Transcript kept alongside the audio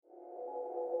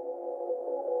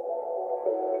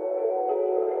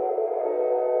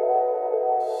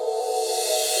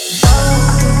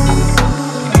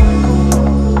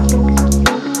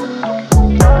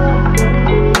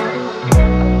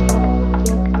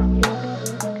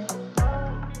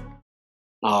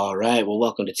right. Well,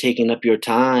 welcome to Taking Up Your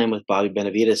Time with Bobby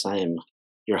Benavides. I am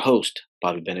your host,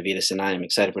 Bobby Benavides, and I am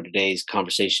excited for today's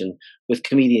conversation with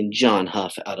comedian Jon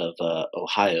Huff out of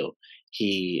Ohio.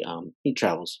 He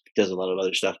travels, does a lot of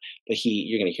other stuff, but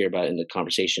you're going to hear about it in the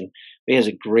conversation. But he has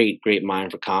a great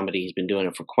mind for comedy. He's been doing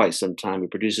it for quite some time. He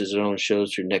produces his own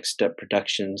shows through Next Step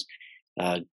Productions.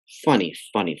 Funny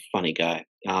guy.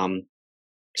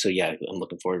 So yeah, I'm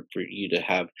looking forward for you to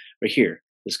have or hear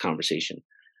this conversation.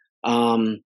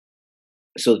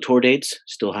 So the tour dates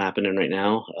still happening right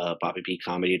now.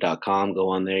 BobbyBComedy.com. Go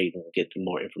on there. You can get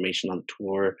more information on the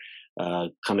tour.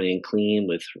 Coming in clean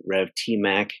with Rev T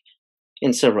Mac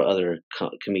and several other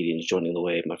comedians joining the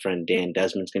way. My friend Dan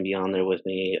Desmond's gonna be on there with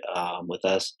me, with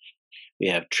us. We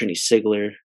have Trini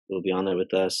Sigler will be on there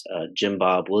with us. Jim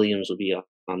Bob Williams will be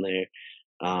on there,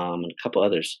 and a couple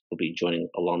others will be joining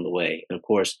along the way. And of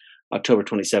course, October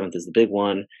 27th is the big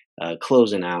one,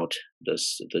 closing out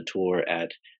the tour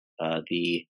at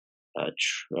the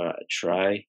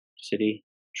Tri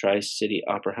City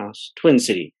Opera House, Twin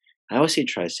City. I always say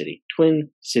Tri City,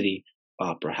 Twin City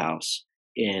Opera House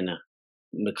in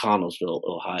McConnellsville,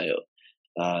 Ohio.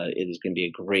 It is going to be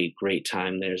a great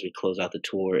time there as we close out the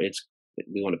tour.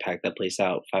 We want to pack that place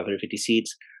out, 550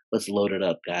 seats. Let's load it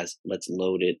up, guys. Let's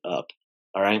load it up.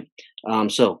 All right.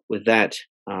 So with that,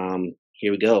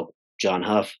 here we go. Jon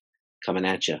Huff coming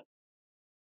at you.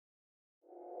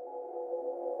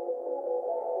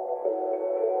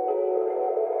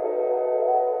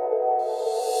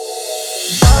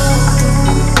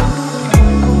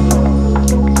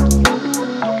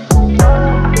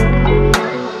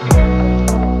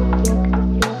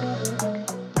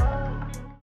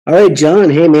 All right, Jon.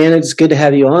 Hey, man, it's good to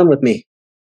have you on with me.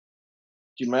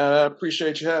 Man, I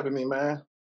appreciate you having me, man.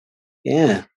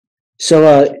 Yeah.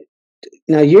 So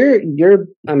now your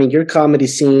comedy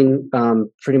scene,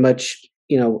 pretty much,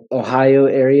 Ohio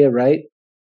area, right?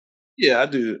 Yeah, I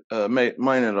do.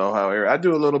 Mine in the Ohio area. I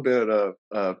do a little bit of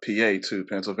PA too,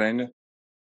 Pennsylvania.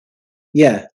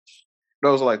 Yeah.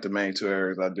 Those are like the main two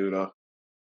areas I do, though.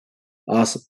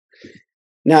 Awesome.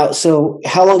 Now, so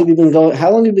how long have you been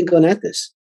going at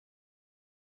this?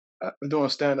 I've been doing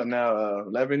stand up now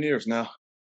 11 years now.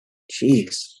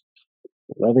 Jeez,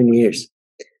 11 years.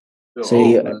 Feel So old,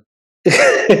 you, man.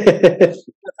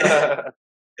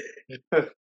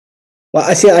 well,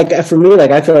 I see. Like for me, like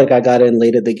I feel like I got in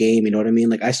late at the game. You know what I mean?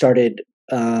 Like I started.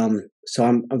 So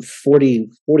I'm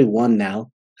 41 now.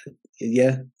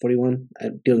 Yeah, 41.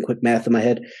 I'm doing quick math in my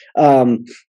head. And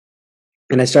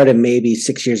I started maybe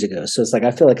 6 years ago. So it's like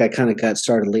I feel like I kind of got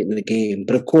started late in the game.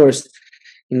 But of course,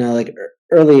 like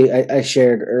early, I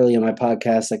shared early in my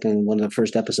podcast, like in one of the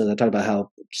first episodes, I talked about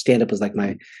how stand up was like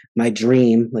my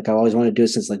dream. Like I always wanted to do it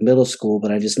since like middle school,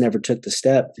 but I just never took the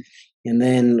step. And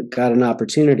then got an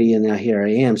opportunity, and now here I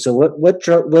am. So what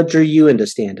drew you into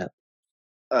stand up?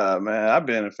 Man, I've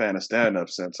been a fan of stand up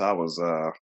since I was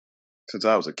a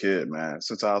kid, man.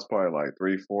 Since I was probably like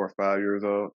 3, 4, 5 years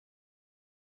old.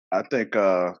 I think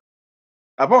I've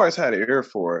always had an ear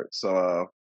for it. So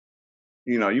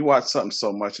you watch something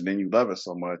so much and then you love it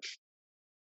so much.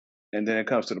 And then it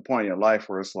comes to the point in your life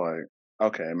where it's like,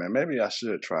 okay, man, maybe I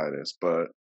should try this. But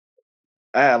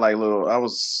I had like I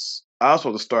was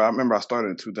supposed to start. I remember I started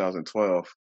in 2012,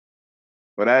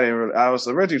 but I was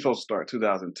originally supposed to start in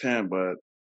 2010, but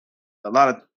a lot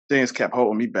of things kept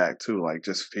holding me back too, like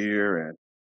just fear and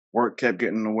work kept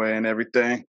getting in the way and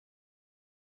everything.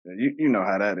 You know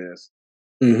how that is.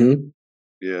 Mm-hmm.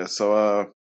 Yeah.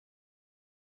 So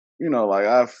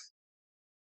like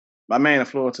my main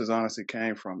influences honestly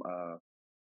came from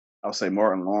I would say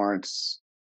Martin Lawrence,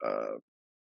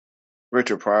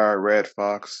 Richard Pryor, Red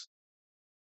Fox.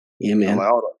 Yeah, man.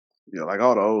 Like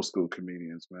all the old school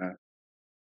comedians, man.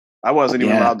 I wasn't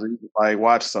even allowed to like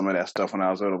watch some of that stuff when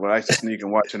I was little, but I used to sneak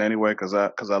and watch it anyway because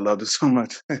I loved it so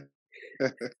much.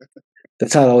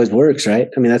 That's how it always works, right?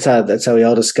 I mean, that's how we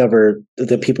all discover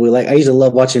the people we like. I used to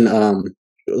love watching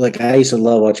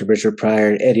Richard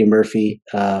Pryor, Eddie Murphy.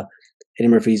 Eddie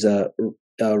Murphy's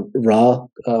Raw.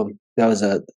 That was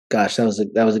a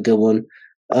good one.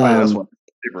 That's one of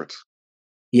my favorites.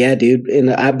 Yeah, dude.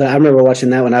 But I remember watching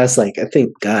that when I was like, I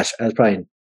think, gosh, I was probably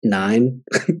 9,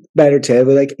 9 or 10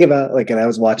 when that came out. Like, and I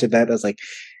was watching that. And I was like,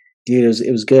 dude,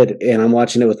 it was good. And I'm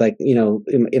watching it with like,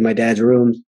 in my dad's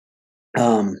room.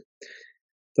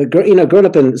 But growing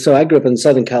up so I grew up in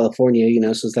Southern California.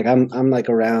 So it's like I'm like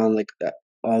around like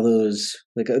all those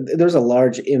like there's a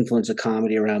large influence of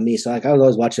comedy around me. So like I was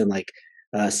always watching like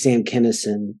Sam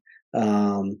Kinison.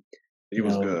 He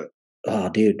was good. Oh,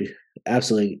 dude,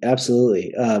 absolutely.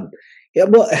 Yeah,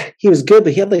 well, he was good,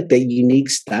 but he had like that unique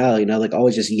style, like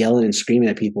always just yelling and screaming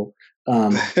at people.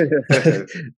 But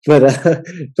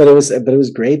it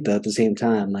was great though at the same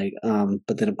time.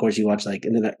 But then of course you watch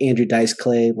and then Andrew Dice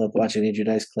Clay. Love watching Andrew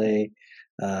Dice Clay.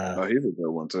 Uh, Oh, he's a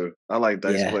good one too. I like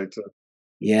Dice yeah, Clay too.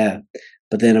 yeah.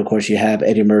 But then of course you have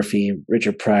Eddie Murphy,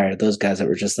 Richard Pryor, those guys that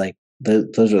were just like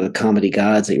those were the comedy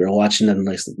gods that you were watching and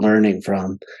like learning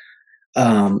from.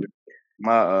 Um,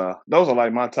 My those are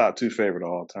like my top two favorite of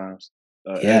all times.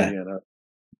 yeah, Eddie and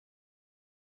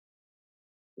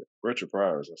Richard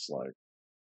Pryor is just like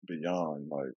beyond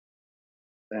like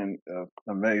and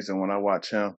amazing when I watch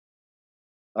him.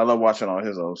 I love watching all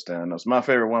his old stand-ups. My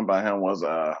favorite one by him was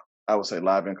I would say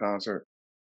live in concert.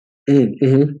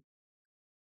 mm-hmm.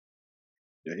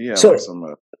 Yeah, he had like So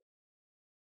some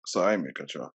so I ain't mean to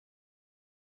cut you off.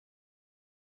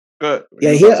 Good.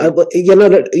 yeah, You was about to say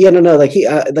no, yeah, no, like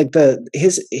like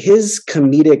his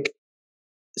comedic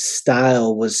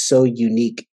style was so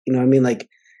unique. You know what I mean? Like,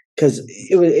 because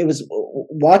it was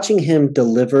watching him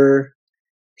deliver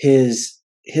his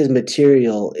his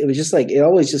material. It was just like it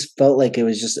always just felt like it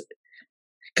was just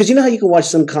because you know how you can watch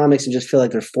some comics and just feel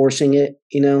like they're forcing it,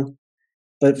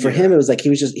 But for him, yeah. it was like he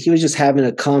was just having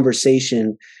a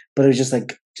conversation, but it was just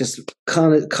like just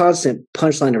constant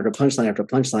punchline after punchline after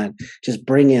punchline, just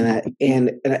bringing that,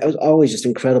 and it was always just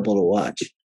incredible to watch.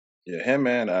 Yeah, him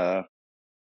and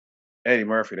Eddie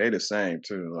Murphy, they the same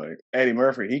too. Like Eddie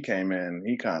Murphy, he came in,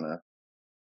 he kinda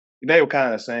they were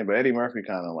kinda the same, but Eddie Murphy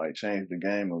kinda like changed the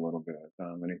game a little bit of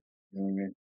comedy. You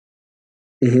know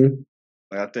what I mean?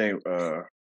 Hmm. Like I think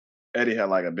Eddie had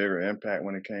like a bigger impact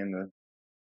when it came to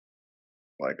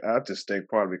like I just think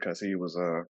partly because he was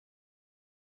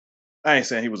I ain't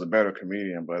saying he was a better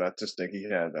comedian, but I just think he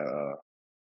had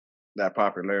that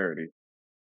popularity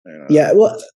and Yeah,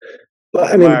 well, they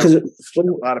I mean, admired because a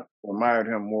lot of people admired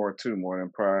him more too, more than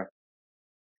Pryor.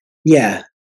 yeah,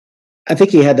 I think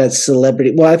he had that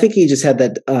celebrity. Well, I think he just had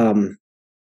that.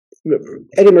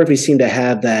 Eddie Murphy seemed to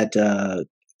have that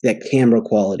camera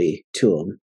quality to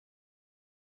him.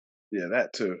 Yeah,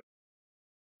 that too.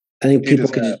 I think He people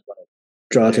just could had just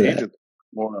draw yeah, to he that. just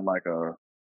more than like a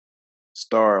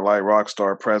star, like rock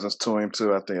star presence to him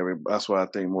too. I think that's why I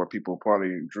think more people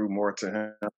probably drew more to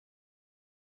him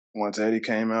once Eddie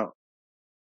came out.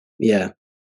 Yeah.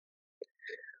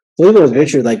 Well, even with Eddie,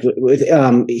 Richard, like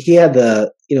he had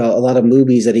a lot of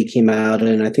movies that he came out in,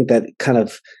 and I think that kind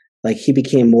of like he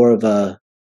became more of a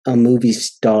movie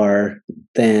star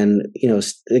than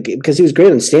because he was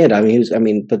great on stand. I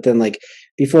mean, but then like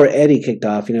before Eddie kicked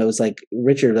off, it was like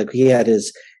Richard, like he had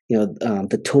his,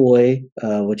 the toy,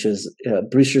 which is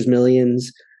Brewster's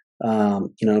Millions.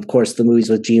 Of course, the movies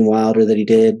with Gene Wilder that he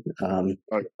did.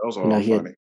 like, those are all He had,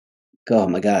 funny. oh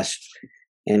my gosh,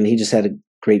 and he just had a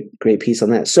great piece on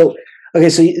that. So okay,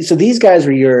 so these guys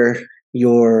were your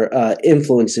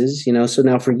influences, So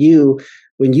now for you,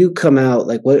 when you come out,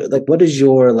 what is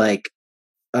your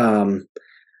um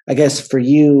I guess for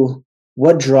you,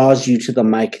 what draws you to the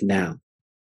mic now?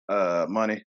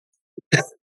 Money.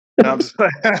 No, I'm just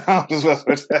I'm just messing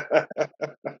with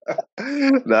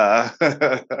you. Nah.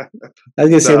 I was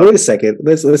gonna say, No. wait a second,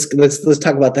 let's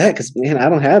talk about that because man, I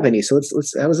don't have any. So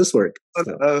let's how does this work?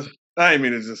 So I ain't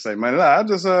mean to just say money. Nah, I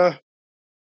just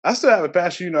I still have a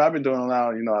passion. I've been doing it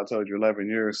now, I told you 11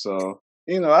 years. So,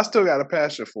 I still got a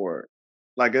passion for it.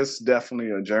 Like, it's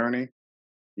definitely a journey.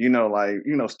 Stand up,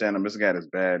 it's got its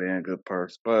bad and good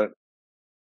perks, but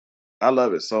I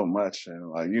love it so much. And,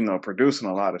 like, producing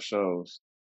a lot of shows,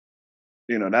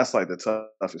 that's like the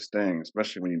toughest thing,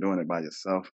 especially when you're doing it by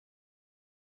yourself.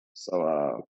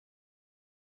 So,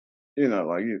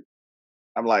 like,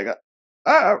 I'm like,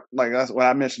 like, that's what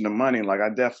I mentioned the money. Like,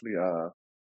 I'm definitely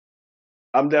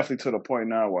to the point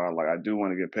now where like I do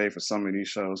want to get paid for some of these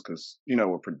shows because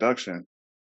with production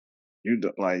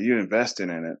like you investing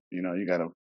in it.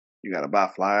 You gotta buy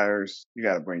flyers. You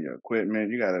gotta bring your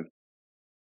equipment. You gotta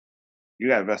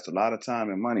invest a lot of time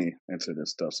and money into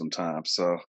this stuff sometimes.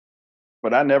 So,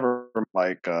 but I never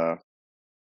like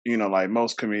like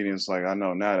most comedians like I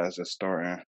know now that's just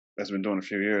starting. That's been doing a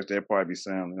few years. They'll probably be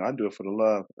saying, "I do it for the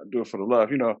love. I do it for the love."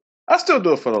 I still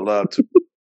do it for the love too.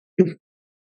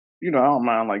 I don't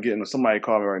mind like getting somebody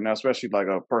call me right now, especially like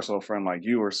a personal friend like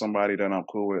you or somebody that I'm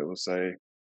cool with will say,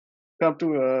 come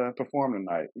through perform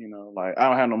tonight. Like I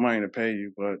don't have no money to pay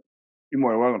you, but you're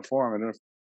more than welcome to perform. And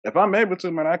if I'm able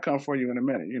to, man, I come for you in a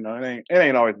minute. It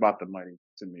ain't always about the money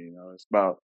to me. It's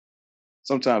about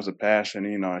sometimes the passion,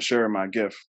 and sharing my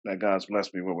gift that God's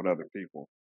blessed me with other people.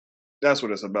 That's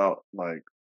what it's about. Like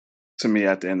to me,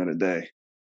 at the end of the day,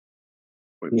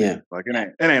 with me, yeah, like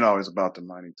it ain't always about the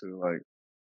money too. Like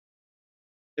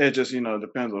it just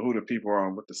depends on who the people are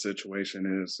and what the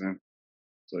situation is, and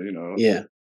so Yeah. you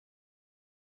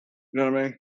know what I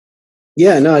mean.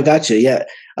 Yeah, no, I got you. Yeah.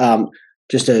 Um,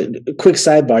 just a quick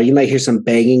sidebar. You might hear some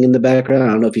banging in the background. I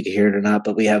don't know if you can hear it or not,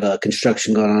 but we have a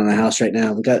construction going on in the house right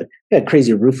now. We got a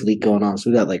crazy roof leak going on, so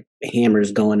we got like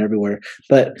hammers going everywhere.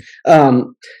 But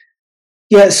um,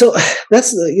 yeah, so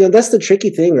that's the tricky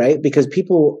thing, right? Because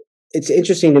people, it's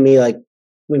interesting to me, like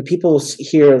when people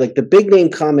hear like the big name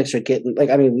comics are getting like,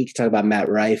 I mean, we could talk about Matt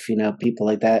Rife, people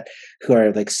like that who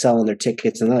are like selling their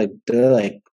tickets and they're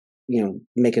like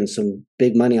making some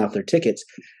big money off their tickets.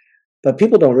 But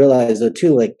people don't realize though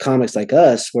too, like comics like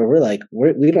us, where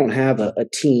we don't have a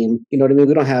team. You know what I mean?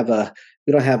 We don't have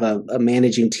a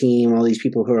managing team. All these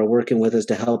people who are working with us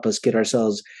to help us get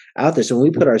ourselves out there. So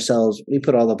when we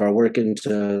put all of our work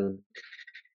into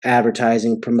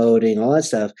advertising, promoting, all that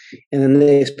stuff, and then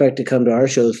they expect to come to our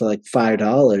shows for like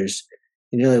 $5.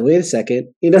 And you're like, wait a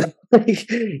second, like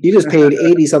you just paid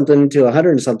 80 something to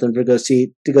 100 something to go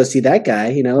see that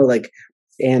guy, like,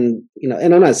 and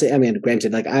I'm not saying, I mean,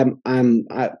 granted, like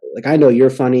like I know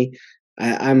you're funny.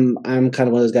 I'm kind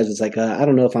of one of those guys that's like, I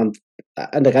don't know if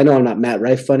like I know I'm not Matt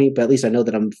Rife funny, but at least I know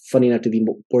that I'm funny enough to be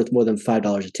worth more than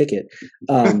 $5 a ticket.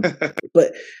 Um,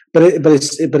 but but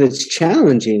it's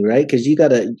challenging, right?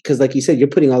 Because like you said, you're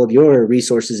putting all of your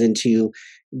resources into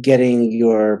getting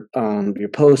your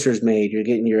posters made, you're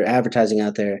getting your advertising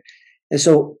out there. And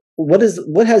so what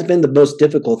has been the most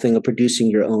difficult thing of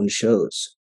producing your own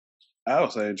shows? I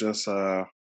would say just I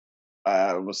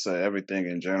would say everything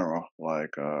in general.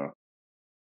 Like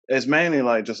it's mainly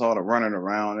like just all the running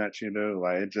around that you do.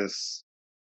 Like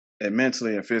it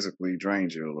mentally and physically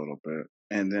drains you a little bit.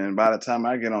 And then by the time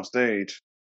I get on stage,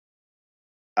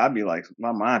 I'd be like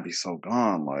my mind be so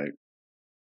gone. Like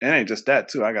it ain't just that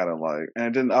too. I gotta like, and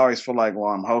it didn't always feel like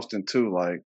while I'm hosting too.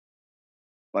 Like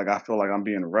I feel like I'm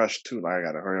being rushed too. Like I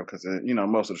gotta hurry up because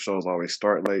most of the shows always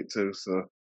start late too. So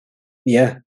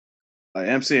Yeah. like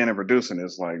MCing and producing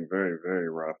is like very very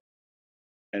rough.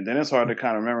 And then it's hard to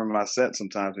kind of remember my set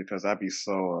sometimes because I'd be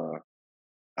so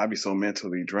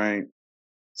mentally drained.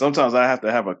 Sometimes I have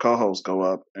to have a co-host go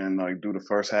up and like do the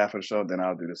first half of the show, then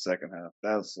I'll do the second half.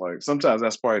 That's like sometimes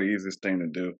that's probably the easiest thing to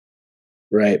do.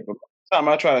 Right. But by the time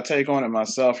I try to take on it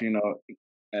myself,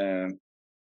 and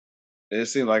it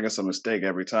seems like it's a mistake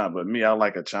every time. But me, I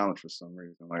like a challenge for some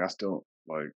reason. Like I still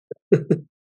like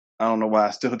I don't know why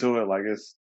I still do it. Like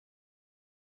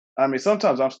I mean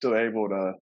sometimes I'm still able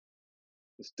to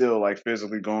still like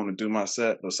physically going to do my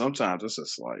set, but sometimes it's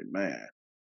just like, man.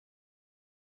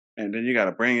 And then you got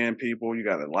to bring in people, you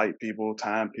got to light people,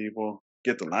 time people,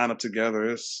 get the lineup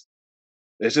together. It's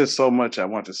just so much. I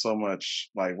want just so much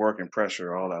like work and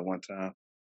pressure all at one time.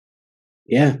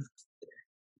 Yeah.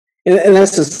 And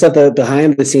that's the stuff that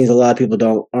behind the scenes a lot of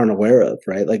people aren't aware of,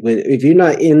 right? Like if you're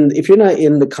not in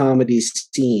the comedy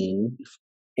scene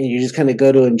and you just kind of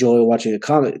go to enjoy watching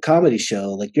a comedy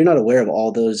show, like you're not aware of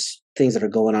all those things that are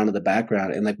going on in the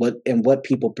background and like what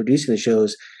people producing the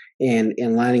shows and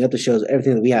lining up the shows,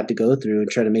 everything that we have to go through and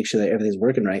try to make sure that everything's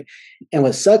working right. And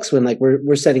what sucks when like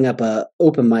we're setting up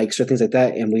open mics or things like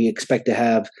that, and we expect to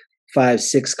have 5,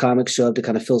 6 comics show up to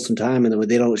kind of fill some time, and then when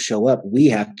they don't show up, we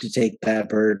have to take that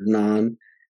burden on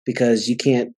because you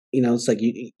can't. It's like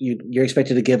you're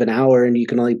expected to give an hour, and you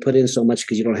can only put in so much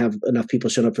because you don't have enough people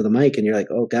showing up for the mic, and you're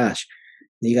like, oh gosh,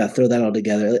 you got to throw that all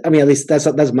together. I mean, at least that's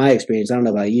my experience. I don't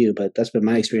know about you, but that's been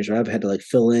my experience where I've had to like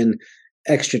fill in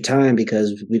extra time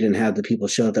because we didn't have the people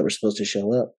show up that were supposed to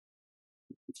show up.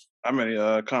 How many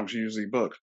comps you usually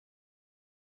book?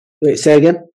 Wait, say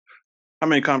again? How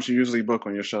many comps you usually book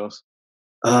on your shows?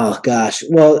 Oh gosh.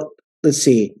 Well, let's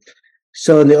see.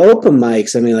 So in the open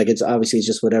mics, I mean, like it's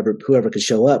just whoever could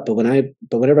show up. But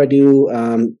whenever I do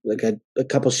like a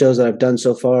couple shows that I've done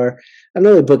so far, I'm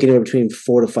only booking anywhere between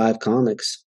 4 to 5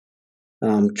 comics.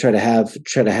 Try to have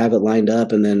it lined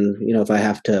up, and then if I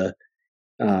have to,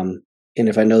 um, and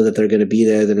if I know that they're going to be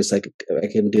there, then it's like I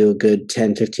can do a good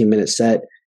 10, 15 minute set.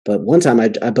 But one time I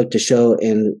booked a show,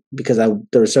 and because there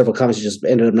were several comics who just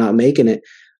ended up not making it,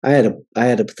 I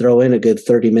had to throw in a good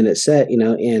 30 minute set,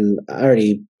 and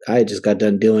I just got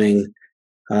done doing.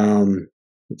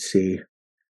 Let's see,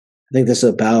 I think this is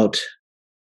about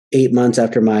 8 months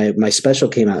after my special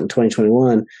came out in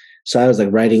 2021. So I was like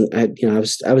writing, I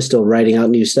was still writing out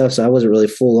new stuff. So I wasn't really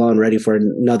full on ready for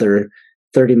another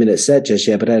 30 minute set just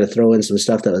yet, but I had to throw in some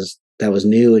stuff that was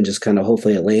new and just kind of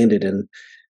hopefully it landed. And,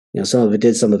 some of it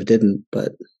did, some of it didn't,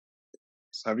 but,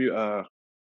 So have you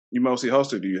mostly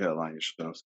host or do you headline your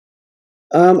shows?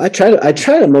 I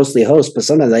try to mostly host, but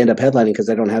sometimes I end up headlining because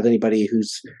I don't have anybody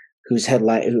who's who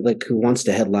wants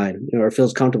to headline, or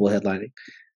feels comfortable headlining.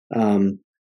 Um,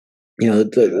 You know,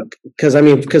 Yeah. because I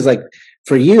mean, because like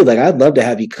for you, like I'd love to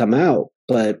have you come out,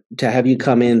 but to have you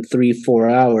come in 3 4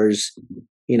 hours,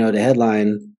 to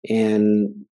headline,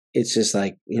 and it's just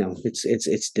like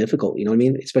it's difficult. You know what I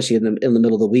mean? Especially in the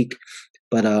middle of the week.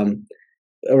 But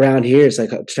around here, it's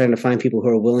like I'm trying to find people who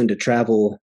are willing to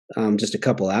travel just a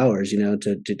couple hours.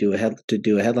 To do a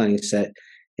headlining set.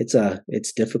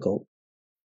 It's difficult.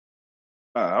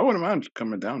 I wouldn't mind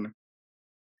coming down there.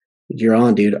 You're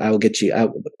on, dude. I will get you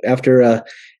out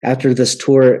after this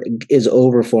tour is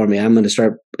over for me. I'm going to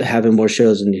start having more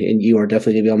shows, and you are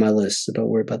definitely going to be on my list. So don't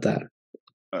worry about that.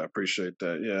 I appreciate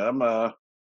that. Yeah,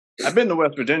 I've been to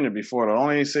West Virginia before. The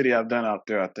only city I've done out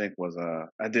there, I think, was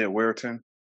I did Weirton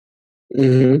a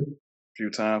Hmm. few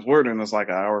times. Weirton is like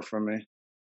an hour from me.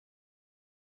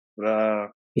 But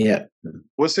Yeah.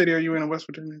 what city are you in West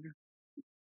Virginia again?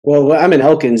 Well, I'm in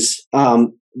Elkins,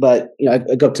 but I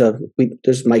go up to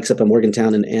there's mics up in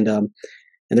Morgantown, and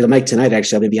there's a mic tonight.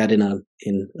 Actually, I'm gonna be out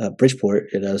in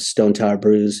Bridgeport at a Stone Tower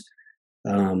Brews.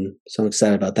 So I'm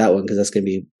excited about that one because that's gonna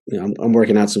be I'm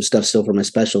working out some stuff still for my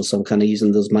special, so I'm kind of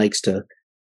using those mics to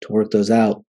work those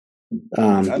out.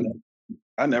 Um, Yeah,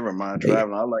 I never mind but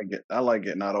traveling. I like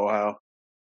getting out of Ohio.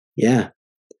 yeah.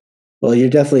 Well, I'll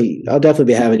definitely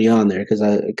be having you on there because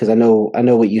I know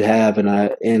what you have, and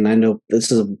I know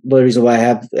this is one of the reason why I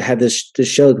have had this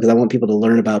show because I want people to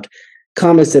learn about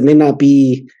comics that may not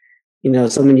be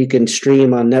something you can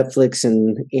stream on Netflix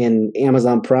and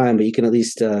Amazon Prime, but you can at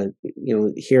least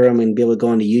hear them and be able to go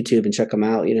onto YouTube and check them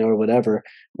out, or whatever.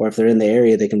 Or if they're in the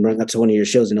area, they can bring up to one of your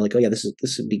shows and they're like, oh yeah, this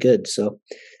would be good. So,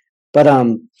 but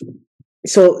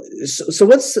so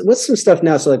what's some stuff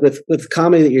now? So like with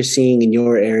comedy that you're seeing in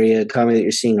your area, comedy that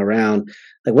you're seeing around,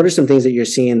 like what are some things that you're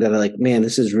seeing that are like, man,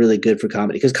 this is really good for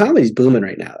comedy? Because comedy's booming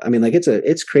right now. I mean, like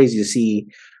it's crazy to see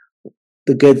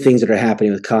the good things that are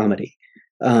happening with comedy.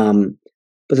 Um,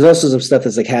 but there's also some stuff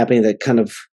that's like happening that kind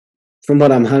of from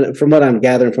what I'm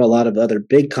gathering from a lot of other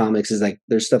big comics is like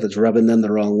there's stuff that's rubbing them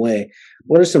the wrong way.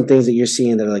 What are some things that you're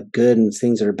seeing that are like good and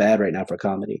things that are bad right now for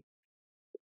comedy?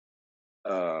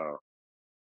 Uh,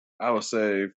 I would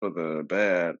say for the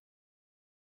bad,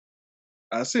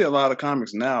 I see a lot of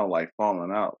comics now like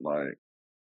falling out. Like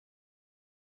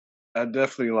I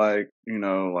definitely like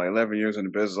 11 years in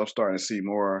the business. I'm starting to see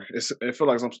more. It feels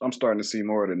like I'm starting to see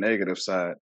more of the negative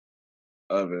side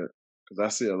of it because I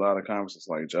see a lot of comics that's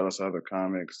like jealous of other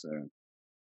comics and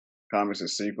comics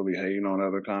is secretly hating on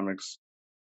other comics.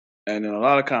 And then a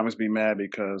lot of comics be mad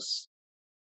because,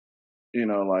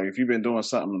 like if you've been doing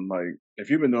something like if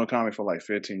you've been doing comics for like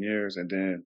 15 years and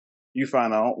then you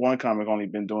find out one comic only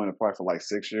been doing it probably for like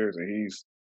 6 years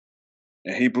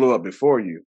and he blew up before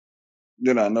you.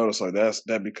 Then I notice like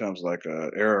that becomes like a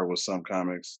error with some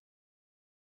comics.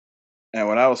 And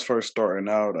when I was first starting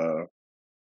out,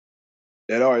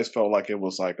 it always felt like it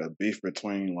was like a beef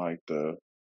between like the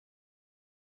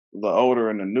older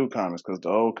and the new comics because the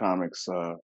old comics,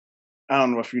 I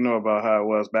don't know if you know about how it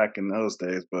was back in those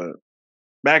days, but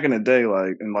back in the day,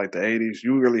 like in like the '80s,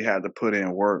 you really had to put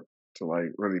in work to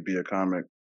like really be a comic.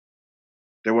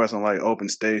 There wasn't like open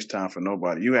stage time for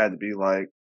nobody. You had to be like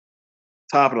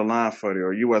top of the line for it,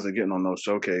 or you wasn't getting on those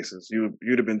showcases.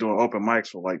 You'd have been doing open mics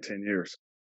for like 10 years.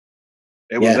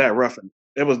 It was Yeah, that rough.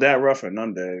 It was that rough in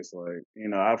them days. Like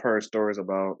I've heard stories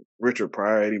about Richard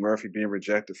Pryor, Eddie Murphy being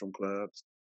rejected from clubs,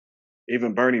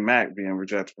 even Bernie Mac being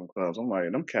rejected from clubs. I'm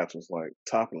like, them cats was like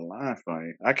top of the line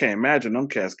funny. I can't imagine them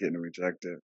cats getting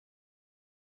rejected.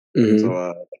 So hmm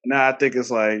now I think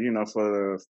it's like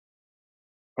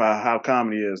for how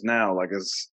comedy is now. Like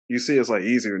you see, it's like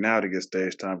easier now to get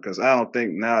stage time because I don't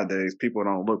think nowadays people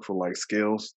don't look for like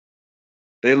skills.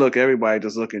 They look everybody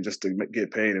just looking just to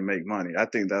get paid and make money. I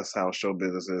think that's how show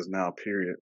business is now.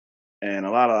 Period. And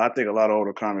I think a lot of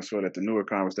older comics feel that the newer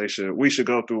comics we should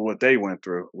go through what they went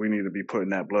through. We need to be putting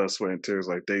that blood, sweat, and tears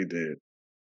like they did.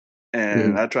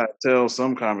 And hmm I try to tell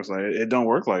some comics like it don't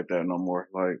work like that no more.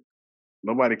 Like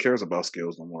nobody cares about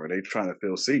skills no more. They trying to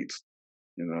fill seats.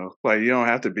 Like you don't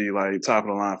have to be like top of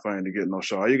the line funny to get no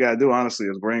show. All you gotta do honestly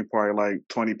is bring probably like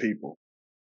 20 people.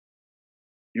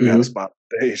 You got a hmm spot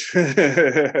on stage.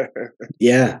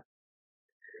 yeah.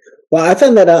 Well, I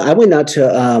found that I went out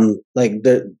to like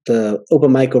the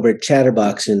open mic over at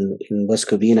Chatterbox in West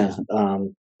Covina,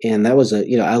 and that was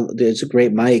it's a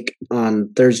great mic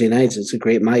on Thursday nights. It's a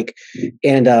great mic,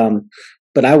 and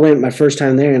but I went my first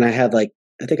time there, and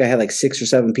I think I had like 6 or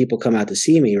 7 people come out to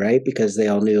see me, right? Because they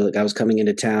all knew like I was coming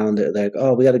into town. They're like,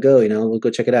 "Oh, we got to go, we'll go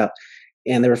check it out."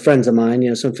 And they were friends of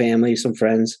mine, some family, some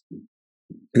friends.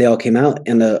 They all came out,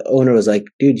 and the owner was like,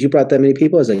 "Dude, you brought that many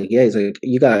people?" I was like, "Yeah." He's like,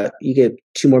 You get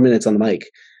 2 more minutes on the mic."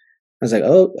 I was like,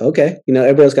 oh, okay.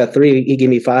 Everybody else got three. He gave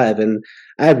me five, and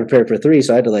I had prepared for three,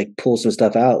 so I had to like pull some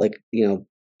stuff out, like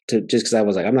to just because I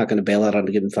was like, I'm not going to bail out on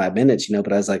to give him 5 minutes,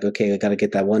 But I was like, okay, I got to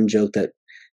get that one joke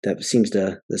that seems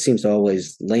to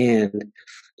always land,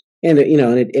 and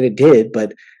it did,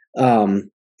 but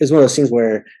it's one of those things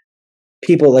where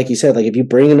people, like you said, like if you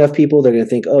bring enough people, they're going to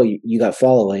think, oh, you got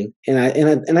following, and I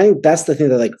think that's the thing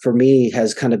that like for me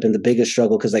has kind of been the biggest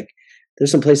struggle because like there's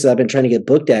some places I've been trying to get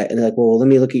booked at, and they're like, well, let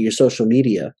me look at your social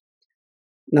media,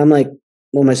 and I'm like,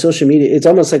 well, my social media, it's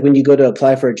almost like when you go to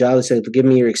apply for a job, they say, well, give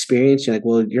me your experience. You're like,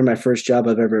 well, you're my first job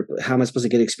I've ever, how am I supposed to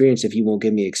get experience if you won't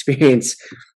give me experience?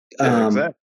 Yeah, Um,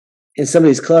 exactly. and some of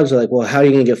these clubs are like, well, how are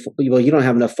you going to get, well, you don't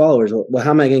have enough followers. Well,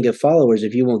 how am I going to get followers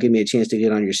if you won't give me a chance to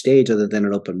get on your stage other than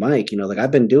an open mic? Like I've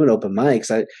been doing open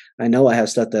mics. I know I have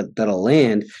stuff that'll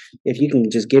land. If you can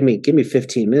just give me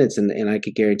 15 minutes and I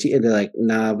could guarantee, and they're like,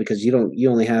 nah, because you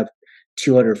only have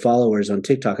 200 followers on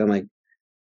TikTok. I'm like,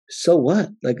 so what?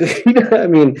 Like, what I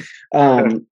mean?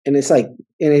 And it's like,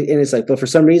 and it's like, but for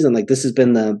some reason, like this is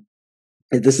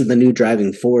the new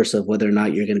driving force of whether or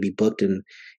not you're going to be booked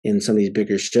in some of these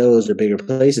bigger shows or bigger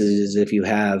places is if you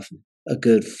have a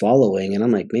good following. And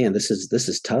I'm like, man, this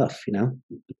is tough.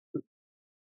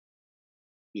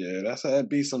 Yeah, that's how it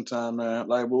be sometime, man.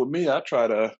 Like with me, I try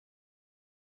to,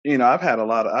 I've had a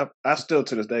lot of, I still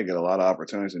to this day get a lot of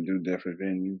opportunities to do different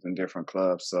venues and different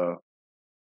clubs. So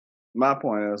my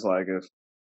point is like, if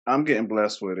I'm getting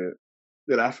blessed with it,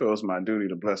 then I feel it's my duty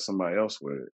to bless somebody else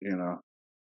with it.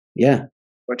 Yeah,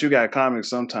 But you got comics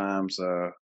sometimes,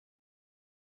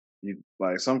 you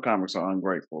like some comics are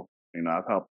ungrateful. I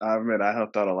admit I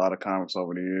helped out a lot of comics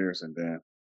over the years, and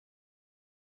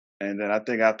then I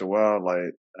think after a while,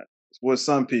 like with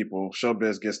some people,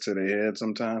 showbiz gets to their head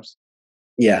sometimes,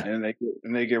 yeah, and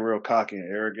they get real cocky and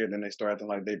arrogant, and they start acting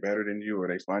like they better than you or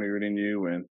they funnier than you,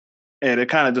 and it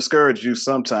kind of discourages you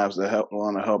sometimes to help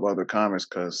want to help other comics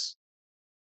because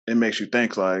it makes you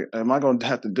think like, am I going to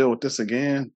have to deal with this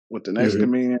again with the next hmm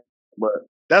comedian? But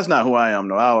that's not who I am.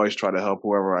 Though I always try to help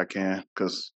whoever I can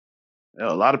because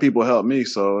a lot of people help me,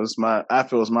 so I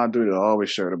feel it's my duty to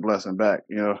always share the blessing back.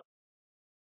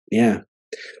 yeah.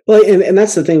 Well, and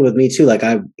that's the thing with me too. Like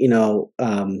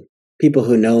people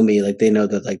who know me, like they know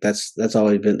that like that's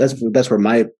always been that's where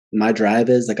my drive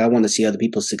is. Like I want to see other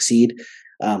people succeed.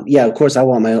 Yeah, of course I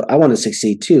want to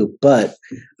succeed too, but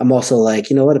I'm also like,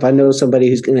 you know what? If I know somebody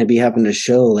who's going to be having a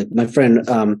show, like my friend,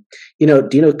 do you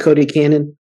know Cody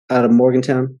Cannon out of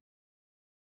Morgantown?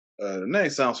 The name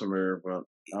sounds familiar, but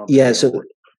I don't think Yeah, we ever so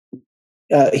worked.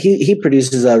 he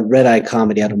produces a Red Eye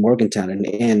Comedy out of Morgantown,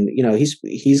 and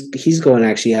he's going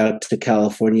actually out to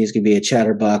California. He's going to be a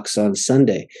Chatterbox on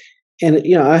Sunday, and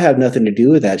I have nothing to do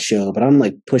with that show, but I'm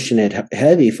like pushing it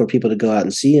heavy for people to go out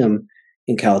and see him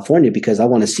in California because I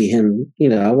want to see him.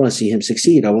 I want to see him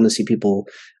succeed. I want to see people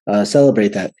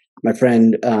celebrate that. My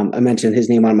friend, I mentioned his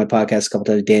name on my podcast a couple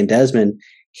times. Dan Desmond.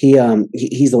 He's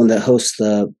the one that hosts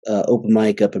the open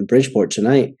mic up in Bridgeport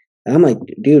tonight. And I'm like,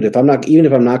 dude, even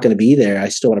if I'm not going to be there, I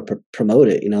still want to promote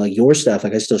it. Like your stuff,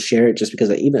 like I still share it just because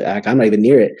I'm not even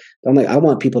near it. But I'm like, I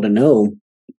want people to know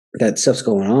that stuff's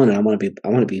going on, and I want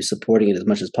to be supporting it as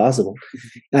much as possible.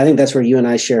 And I think that's where you and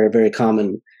I share a very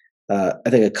common, I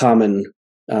think a common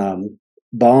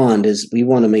bond is we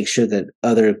want to make sure that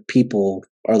other people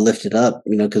are lifted up.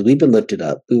 Because we've been lifted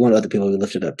up. We want other people to be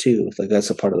lifted up too. Like that's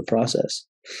a part of the process.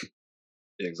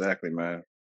 Exactly, man.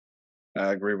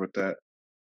 I agree with that.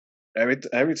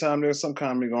 Every time there's some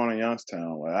comedy going on in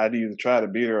Youngstown, like I either try to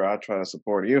be there or I try to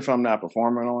support it. Even if I'm not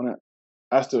performing on it,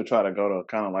 I still try to go to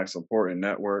kind of like support and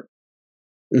network.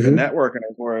 Cause hmm networking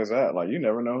is where it's at. Like you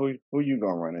never know who you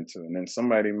gonna run into, and then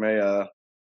somebody may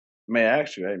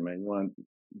ask you, "Hey, man, you want to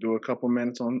do a couple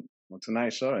minutes on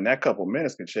tonight's show?" And that couple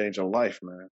minutes can change your life,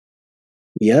 man.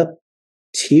 Yep,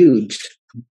 it's huge.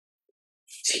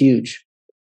 It's huge.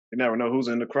 You never know who's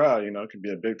in the crowd. It could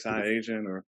be a big time agent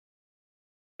or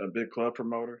a big club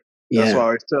promoter. That's why I Yeah,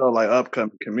 always tell like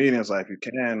upcoming comedians, like if you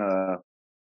can,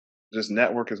 just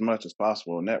network as much as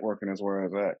possible. Networking is where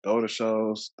it's at. Go to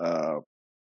shows.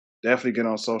 Definitely get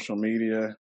on social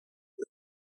media.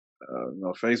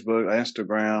 Facebook,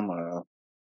 Instagram,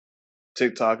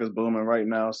 TikTok is booming right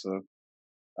now. So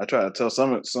I try to tell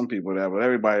some people that, but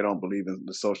everybody don't believe in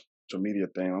the social media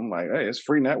thing. I'm like, hey, it's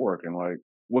free networking. Like,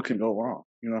 what can go wrong?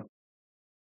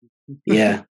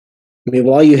 yeah. I mean,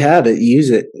 while you have it, use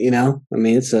it. I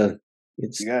mean, it's, You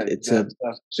it's got a stuff.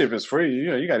 Shit, if it's free,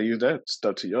 you got to use that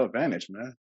stuff to your advantage,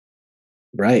 man.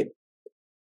 right.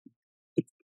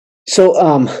 So,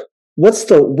 what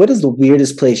is the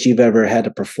weirdest place you've ever had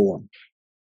to perform?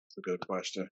 It's a good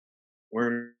question.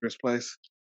 Weirdest place?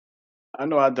 I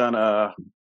know I've done.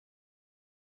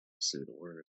 see the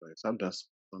word place. I've done so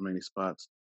many spots.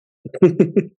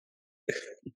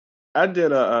 I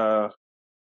did I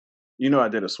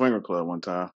did a swinger club one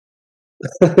time.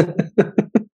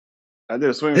 I did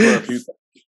a swinger club a few.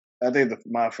 I think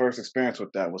my first experience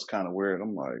with that was kind of weird.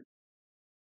 I'm like,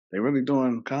 they really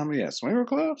doing comedy at swinger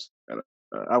clubs? And,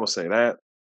 I would say that.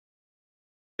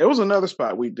 It was another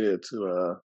spot we did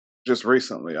too. Just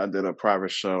recently, I did a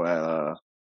private show at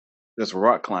this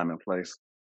rock climbing place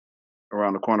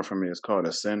around the corner from me. It's called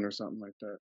Ascend or something like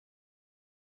that.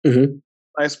 Hmm.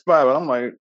 Nice spot, but I'm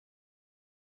like,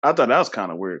 I thought that was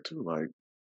kind of weird too. Like,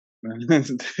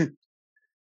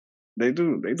 they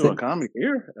do a comedy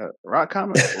here, rock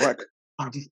comedy, rock.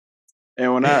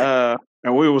 And when I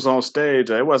and we was on stage,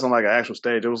 it wasn't like an actual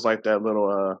stage. It was like that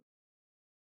little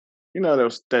there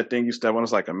was that thing you step on.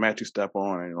 It's like a mat you step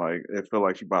on, and like it feel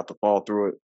like you about to fall through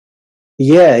it.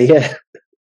 Yeah, yeah.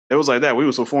 It was like that. We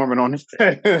was performing on it.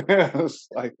 It was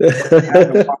like I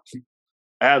had to walk.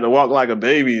 I had to walk like a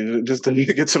baby just to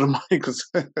get to the mic because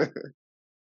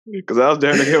I was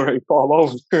there to get ready to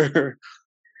fall over.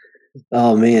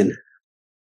 Oh man.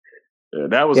 Yeah,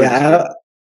 that was an experience. Yeah,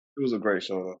 It was a great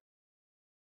show.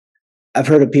 I've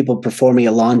heard of people performing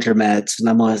at laundromats, and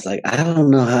I'm always like, I don't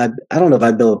know if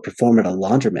I'd be able to perform at a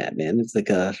laundromat, man. It's like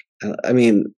I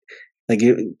mean, like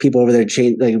people over there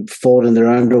like folding their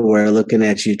underwear, looking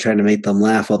at you, trying to make them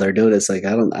laugh while they're doing it. It's like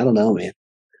I don't know, man.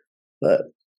 But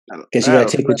guess I you had gotta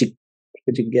a take friend.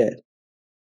 what you can get.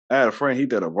 I had a friend. He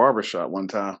did a barber shop one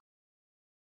time.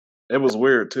 It was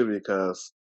weird too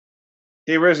because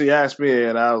he originally asked me,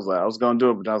 and I was like, I was gonna do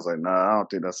it, but I was like, nah, I don't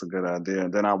think that's a good idea.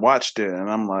 And then I watched it, and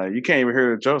I'm like, you can't even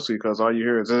hear the jokes because all you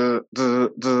hear is in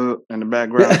the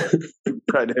background.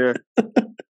 Cut hair.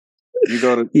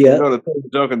 You Yeah. go to tell the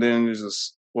joke, and then you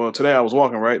just today I was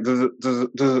walking right,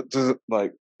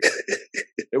 like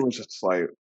it was just like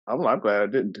I'm glad I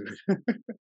didn't do it.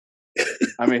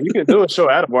 I mean, you can do a show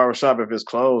at a barbershop if it's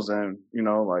closed and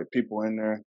like people in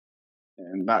there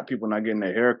and not people not getting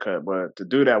their hair cut, but to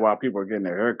do that while people are getting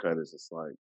their hair cut is just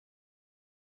like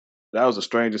that was the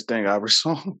strangest thing I ever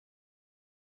saw.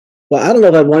 Well, I don't know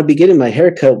if I want to be getting my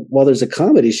hair cut while there's a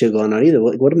comedy show going on either.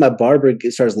 What if my barber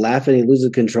starts laughing and he loses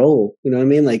control? You know what I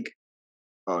mean? Like,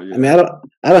 Oh I mean, yeah,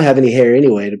 I don't have any hair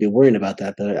anyway to be worrying about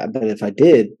that. But if I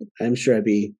did, I'm sure I'd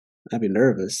be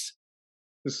nervous.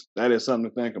 that is something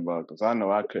to think about because I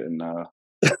know I couldn't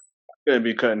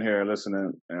be cutting hair,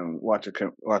 listening and watching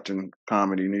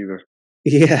comedy neither.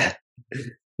 Yeah,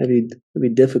 that'd be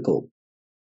difficult,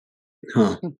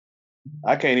 huh?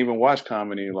 I can't even watch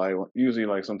comedy. Like usually,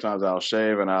 like sometimes I'll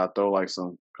shave and I'll throw like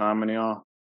some comedy on.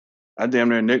 I damn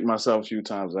near nicked myself a few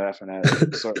times laughing at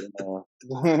certain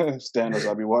stand-ups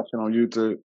I'll be watching on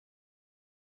YouTube.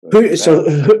 But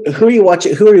that Who are you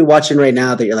watching? Who are you watching right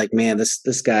now that you're like, man,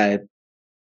 this guy's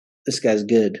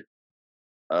good.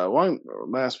 one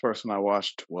last person I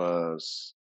watched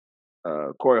was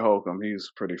Corey Holcomb.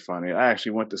 He's pretty funny. I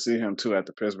actually went to see him too at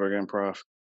the Pittsburgh Improv.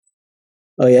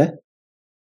 Oh yeah,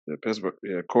 The Pittsburgh,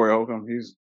 yeah, Corey Holcomb.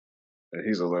 He's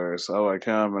hilarious. I like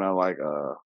him, and I like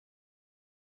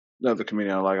another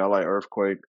comedian. I like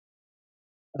Earthquake.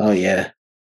 oh yeah.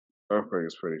 Earthquake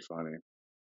is pretty funny.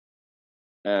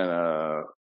 And let's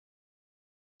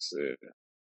see.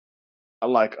 I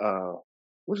like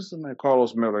what is his name?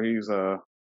 Carlos Miller.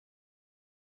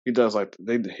 He does like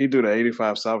he do the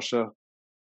 85 South show.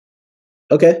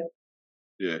 Okay.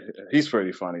 Yeah, he's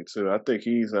pretty funny too. I think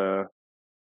he's Carlos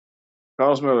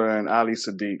Miller and Ali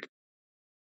Sadiq.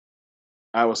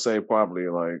 I would say probably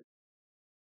like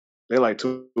they like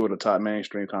two of the top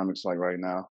mainstream comics like right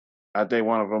now. I think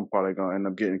one of them probably gonna end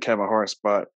up getting Kevin Hart's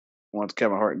spot once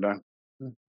Kevin Hart done.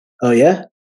 Oh yeah.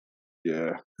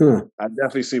 Yeah, Huh. I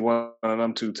definitely see one of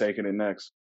them two taking it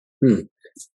next. Hmm.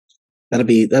 That'd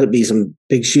be some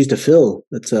big shoes to fill.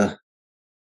 That's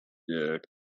Yeah.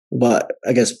 but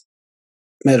I guess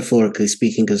metaphorically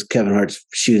speaking, because Kevin Hart's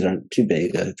shoes aren't too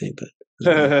big, I think. But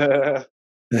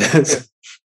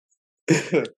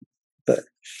but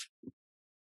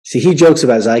see, he jokes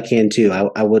about it as I can too.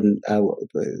 I wouldn't. But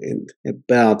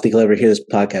I don't think he'll ever hear this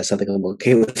podcast. I think I'm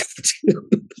okay with it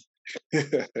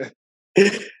too. He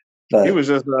But was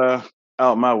just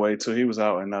out my way too. He was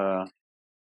out in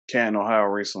Canton, Ohio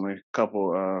recently.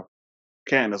 Couple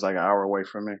Canton is like an hour away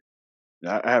from me.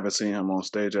 I haven't seen him on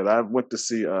stage yet. I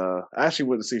actually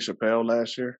went to see Chappelle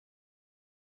last year.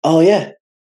 oh yeah,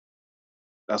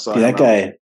 I saw dude, him that out.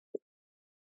 guy,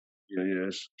 Yeah.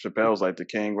 Chappelle's like the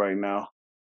king right now.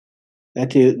 that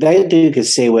dude could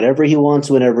say whatever he wants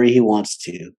whenever he wants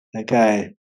to. That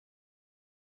guy,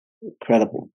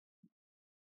 incredible.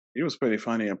 He was pretty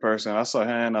funny in person. I saw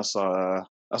him. I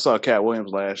saw Cat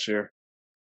Williams last year.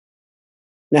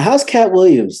 Now, how's Cat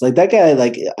Williams? Like that guy,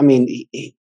 like I mean,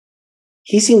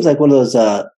 he seems like one of those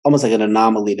almost like an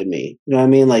anomaly to me. You know what I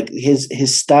mean? Like his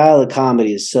style of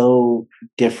comedy is so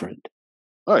different.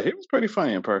 Oh, he was pretty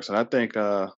funny in person. I think,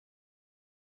 and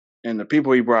the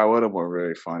people he brought with him were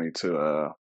very funny too.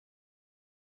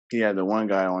 He had the one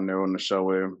guy on there on the show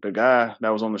with him. The guy that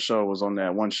was on the show was on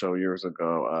that one show years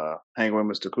ago, Hang with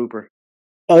Mr. Cooper.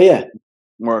 Oh yeah.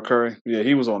 Mark Curry. Yeah,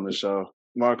 he was on the show.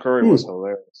 Mark Curry was Hmm.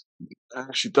 hilarious. I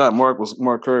actually thought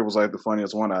Mark Curry was like the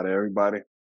funniest one out of everybody.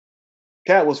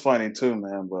 Cat was funny too,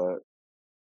 man, but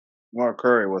Mark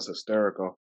Curry was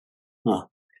hysterical. Huh.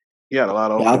 He had a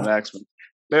lot of Yeah. opening acts.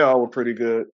 They all were pretty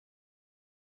good.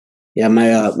 Yeah.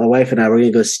 My wife and I were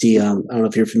gonna go see. I don't know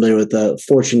if you're familiar with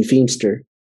Fortune Feimster,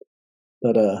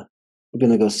 but we're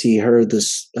gonna go see her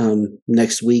this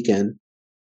next weekend.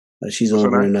 She's What's her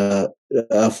over name?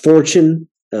 in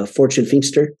Fortune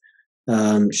Feimster.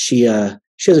 She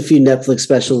has a few Netflix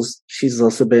specials. She's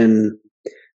also been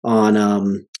on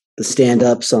the stand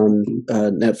ups on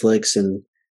Netflix, and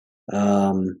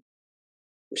um,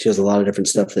 she has a lot of different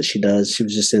stuff that she does. She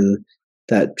was just in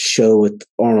that show with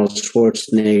Arnold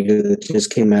Schwarzenegger that just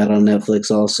came out on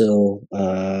Netflix. Also,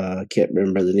 I can't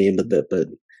remember the name of it, but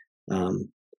um,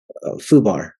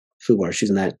 Fubar. She's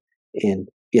in that, and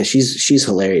yeah, she's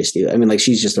hilarious, dude. I mean, like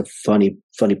she's just a funny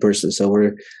person. So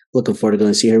we're looking forward to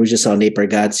going to see her. We just saw Nate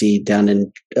Bargatze down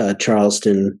in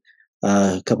Charleston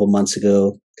a couple months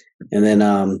ago, and then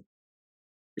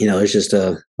there's just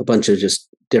a bunch of just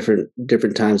different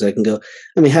times I can go.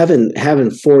 I mean,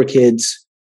 having four kids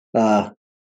uh,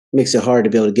 makes it hard to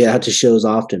be able to get out to shows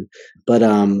often. But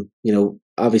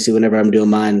obviously, whenever I'm doing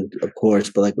mine, of course,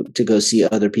 but like to go see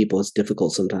other people, it's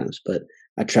difficult sometimes. But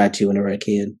I try to whenever I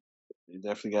can. You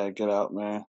definitely gotta get out,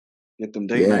 man. Get them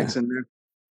date Yeah, nights in there.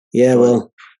 yeah. Enjoy the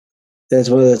Well, that's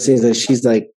one of those things that she's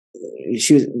like.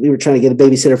 We were trying to get a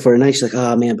babysitter for a night. She's like,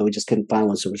 oh man, but we just couldn't find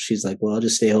one. So she's like, well, I'll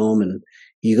just stay home and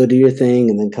you go do your thing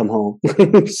and then come home.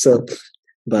 So,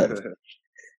 but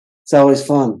it's always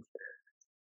fun.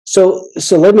 So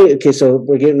let me okay, so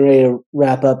we're getting ready to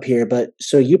wrap up here, but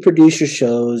so you produce your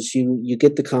shows, you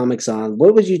get the comics on.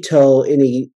 What would you tell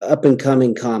any up and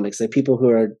coming comics, like people who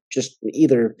are just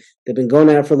either they've been going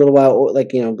at it for a little while or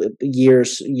like, year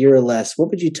or less. What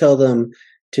would you tell them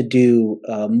to do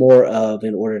more of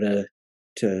in order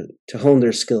to hone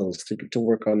their skills, to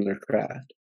work on their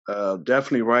craft?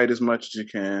 Definitely write as much as you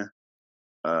can.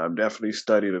 Definitely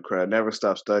study the craft. Never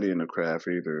stop studying the craft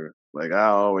either. Like I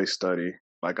always study.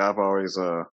 Like I've always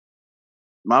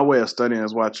my way of studying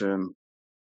is watching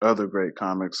other great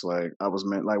comics. Like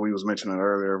like we was mentioning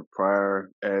earlier,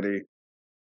 Pryor, Eddie.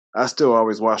 I still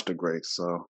always watch the greats.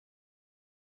 So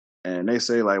and they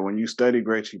say like when you study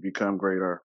greats, you become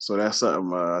greater. So that's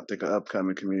something I think an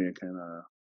upcoming comedian can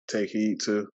take heed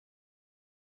to.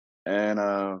 And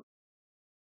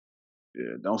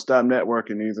yeah, don't stop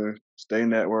networking either. Stay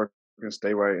networking,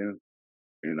 stay writing.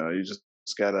 You just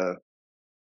gotta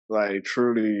like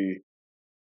truly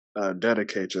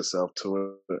dedicate yourself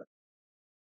to it.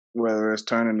 Whether it's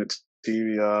turning the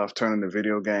TV off, turning the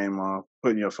video game off,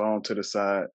 putting your phone to the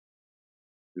side.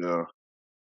 You know,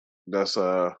 that's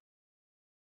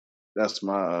that's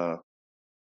my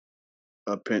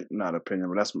opinion, not opinion,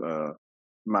 but that's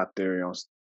my theory on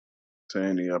to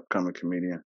any upcoming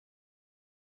comedian.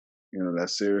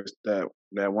 That's serious that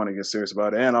want to get serious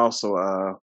about it, and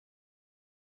also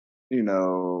you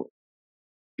know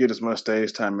get as much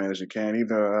stage time in as you can.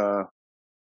 Either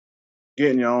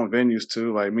getting your own venues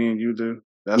too, like me and you do.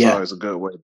 That's Yeah, always a good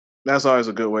way. That's always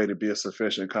a good way to be a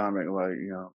sufficient comic, like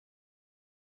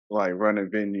like running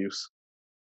venues.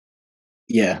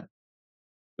 yeah.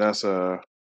 That's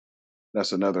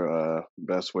that's another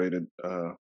best way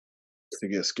to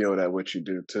get skilled at what you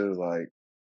do too. Like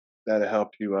that'll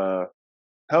help you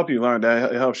learn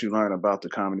that it helps you learn about the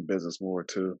comedy business more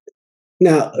too.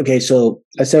 Now, okay, so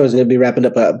I said I was going to be wrapping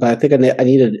up, but I think I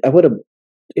needed. I would have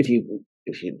if you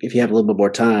have a little bit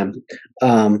more time.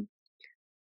 Um,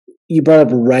 you brought up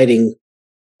writing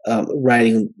a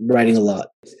lot.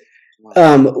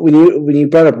 When you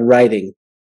brought up writing,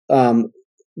 um,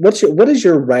 what is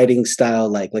your writing style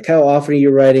like? Like, how often are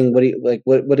you writing? What do you like?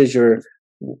 What is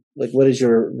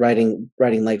your writing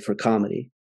like for comedy?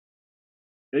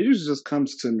 It usually just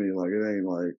comes to me like it ain't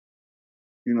like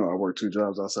I work two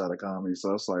jobs outside of comedy,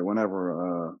 so it's like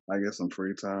whenever I get some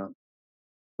free time.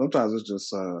 Sometimes it's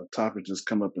just topics just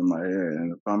come up in my head,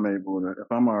 and if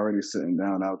I'm already sitting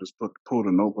down, I'll just pull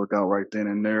the notebook out right then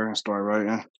and there and start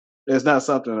writing. It's not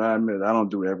something I admit I don't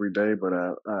do every day, but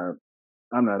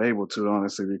I'm not able to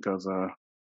honestly because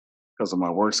of my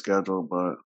work schedule.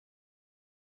 But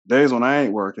days when I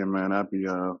ain't working, man,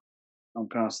 I'm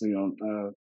constantly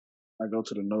on. I go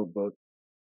to the notebook.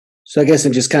 So I guess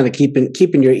I'm just kind of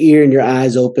keeping your ear and your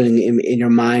eyes open and your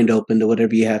mind open to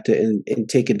whatever you have to, and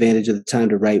take advantage of the time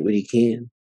to write what you can.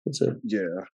 So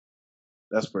Yeah,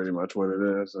 that's pretty much what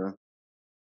it is.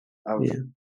 I yeah,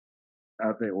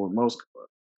 I think with most,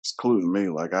 including me,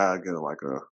 like I get like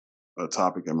a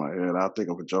topic in my head. I'll think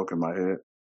of a joke in my head,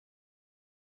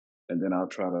 and then I'll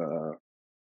try to.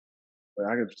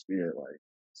 I could just be at like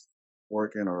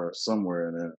working or somewhere,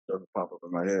 and then it doesn't pop up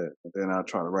in my head, and then I'll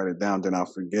try to write it down. Then I'll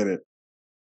forget it.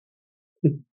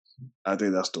 I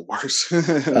think that's the worst.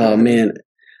 oh man,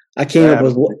 I That came up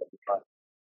with happens to what me.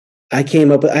 I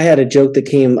came up. I had a joke that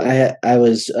came. I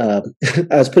was I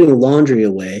was putting laundry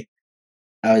away.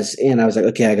 I was like,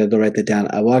 okay, I gotta go write that down.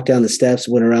 I walked down the steps,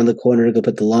 went around the corner to go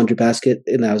put the laundry basket,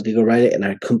 and I was gonna go write it, and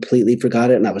I completely forgot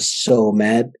it, and I was so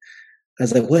mad. I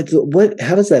was like, what?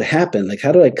 How does that happen? Like,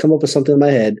 how do I come up with something in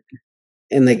my head,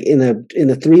 and like in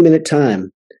a 3 minute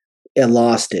time, I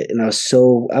lost it, and I was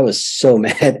so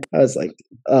mad. I was like,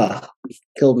 ah,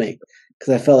 killed me,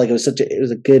 because I felt like it was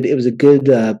a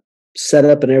good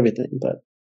setup and everything, but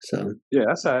so Yeah,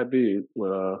 that's how it be.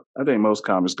 Well, I think most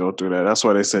comics go through that. That's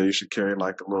why they say you should carry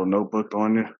like a little notebook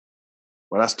on you.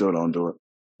 But I still don't do it.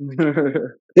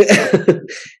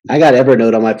 I got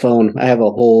Evernote on my phone. I have a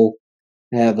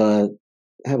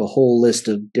I have a whole list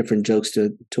of different jokes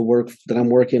to work that I'm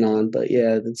working on. But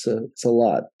yeah, it's a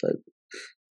lot. But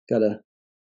gotta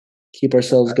keep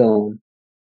ourselves I, going.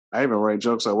 I even write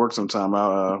jokes at work sometime.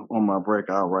 I'll on my break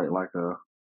I'll write like a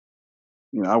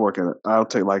I work at I'll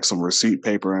take like some receipt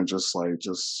paper and just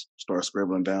start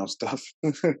scribbling down stuff.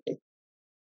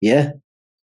 Yeah,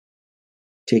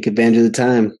 take advantage of the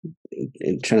time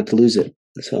and try not to lose it.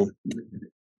 So,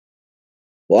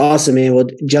 well, awesome, man. Well,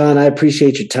 John, I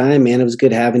appreciate your time, man. It was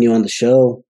good having you on the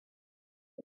show.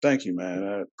 Thank you, man.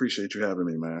 I appreciate you having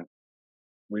me, man.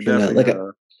 We And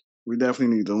definitely we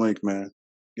definitely need to link, man.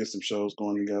 Get some shows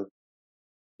going together.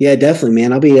 yeah, definitely,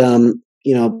 man. I'll be,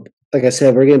 like I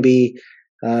said, we're gonna be,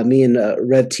 me and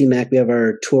Rev T Mac. We have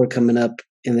our tour coming up,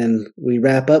 and then we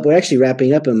wrap up. We're actually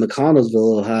wrapping up in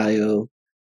McConnellsville, Ohio,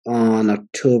 on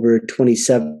October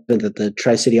 27th at the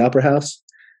Tri City Opera House.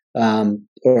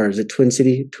 Or is it Twin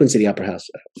City Opera House?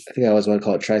 I think I always want to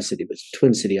call it Tri City, but it's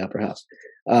Twin City Opera House.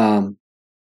 Um,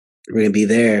 we're gonna be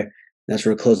there. That's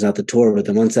where we're closing out the tour. But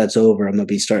then once that's over, I'm gonna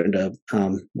be starting to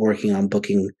working on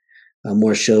booking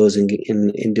more shows and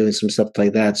doing some stuff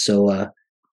like that. So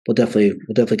we'll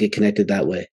definitely get connected that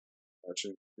way. Gotcha.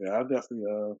 Yeah, I definitely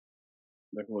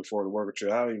look forward to working with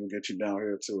you. I'll even get you down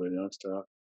here too in Youngstown.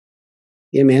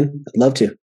 Yeah, man, I'd love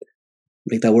to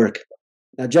make that work.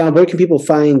 Now, John, where can people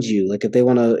find you? Like, if they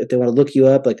want to look you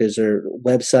up, like, is there a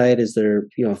website? Is there,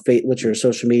 what's your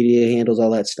social media handles,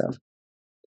 all that stuff?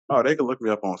 Oh, they can look me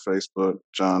up on Facebook,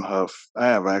 Jon Huff. I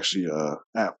have actually I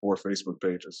have 4 Facebook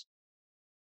pages.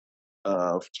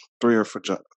 Uh, three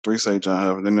say Jon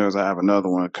Huff. And then I have another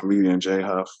one, comedian J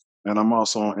Huff, and I'm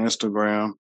also on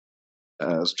Instagram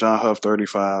as Jon Huff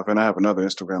 35, and I have another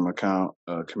Instagram account,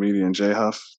 comedian J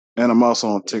Huff, and I'm also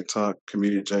on TikTok,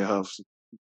 comedian J Huff.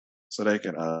 So they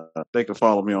can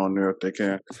follow me on there if they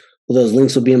can. Well, those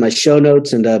links will be in my show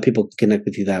notes, and people can connect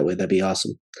with you that way. That'd be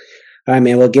awesome. All right,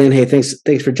 man. Well, again, hey, thanks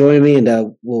for joining me,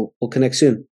 and we'll connect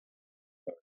soon.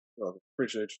 Well,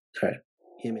 appreciate you. All right.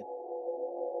 Yeah, man.